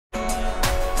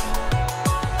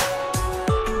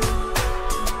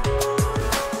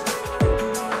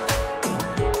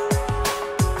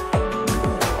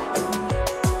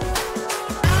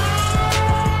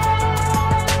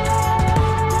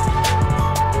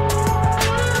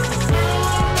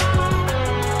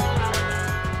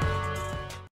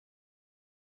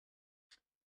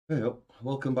Hey up,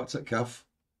 welcome back to CAF.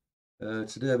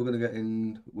 Today we're going to get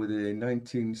in with a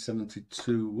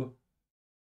 1972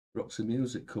 Roxy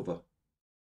Music cover.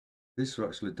 These were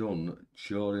actually done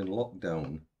during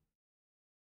lockdown.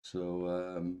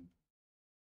 So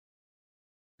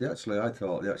I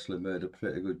thought they actually made a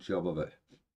pretty good job of it.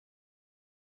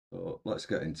 So let's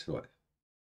get into it.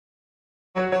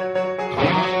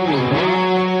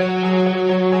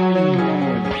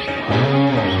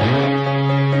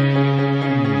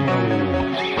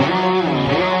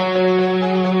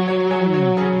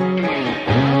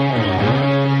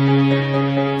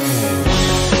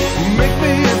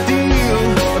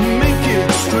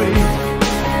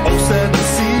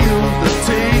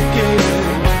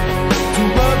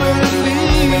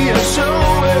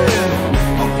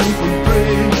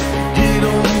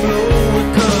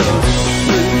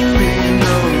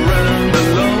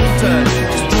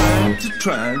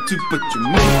 Trying to, but you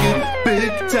make it big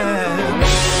time.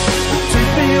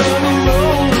 Take me on a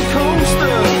roller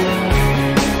coaster,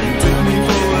 take me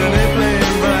for an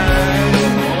airplane ride.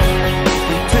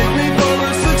 Take me for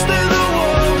a six-day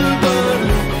wonder, but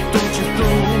don't you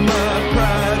throw my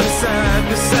pride aside.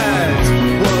 Besides,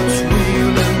 what's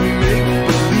real and make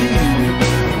believe?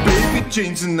 Baby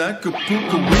Jane's in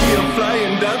Acapulco, we are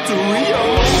flying down to Rio.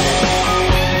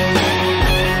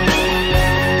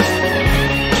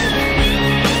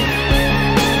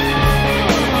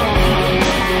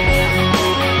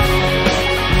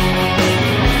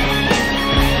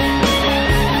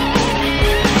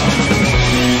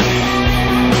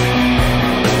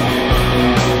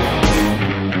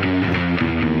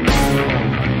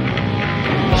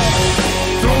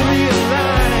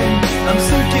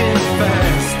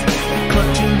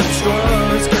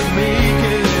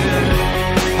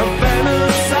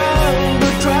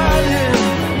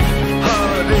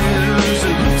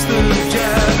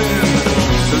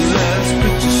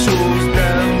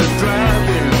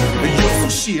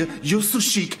 You're so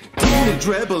chic, teenage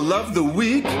rebel of the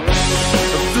week. The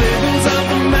flavors of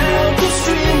the mountain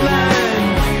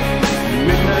streamline,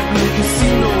 midnight blue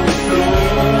casino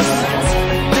floors.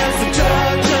 That's the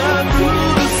cha-cha through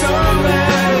the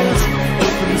sunrise,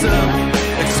 opens up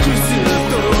exclusive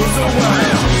doors. A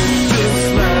while, just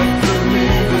like the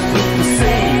neighbors look the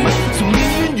same. So me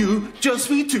and you, just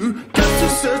we two, got to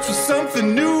search for something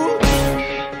new.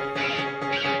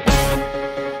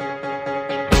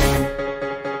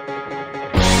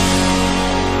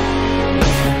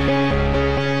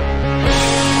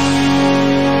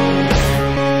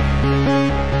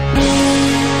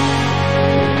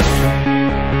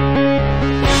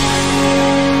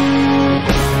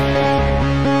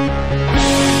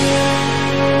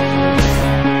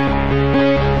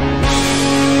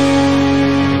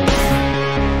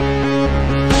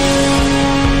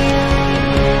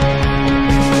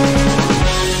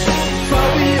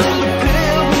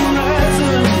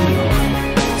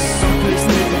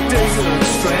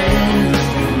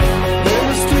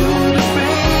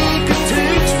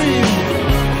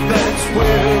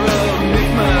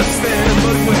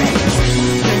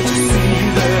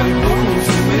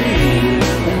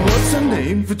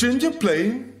 Virginia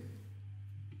plain.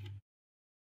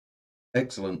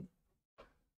 Excellent.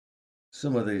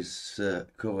 Some of these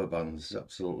cover bands,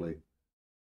 absolutely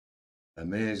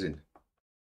amazing.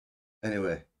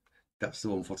 Anyway, that's the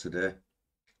one for today.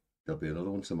 There'll be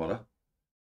another one tomorrow.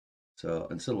 So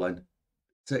until then,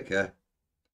 take care,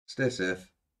 stay safe,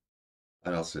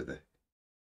 and I'll see you there.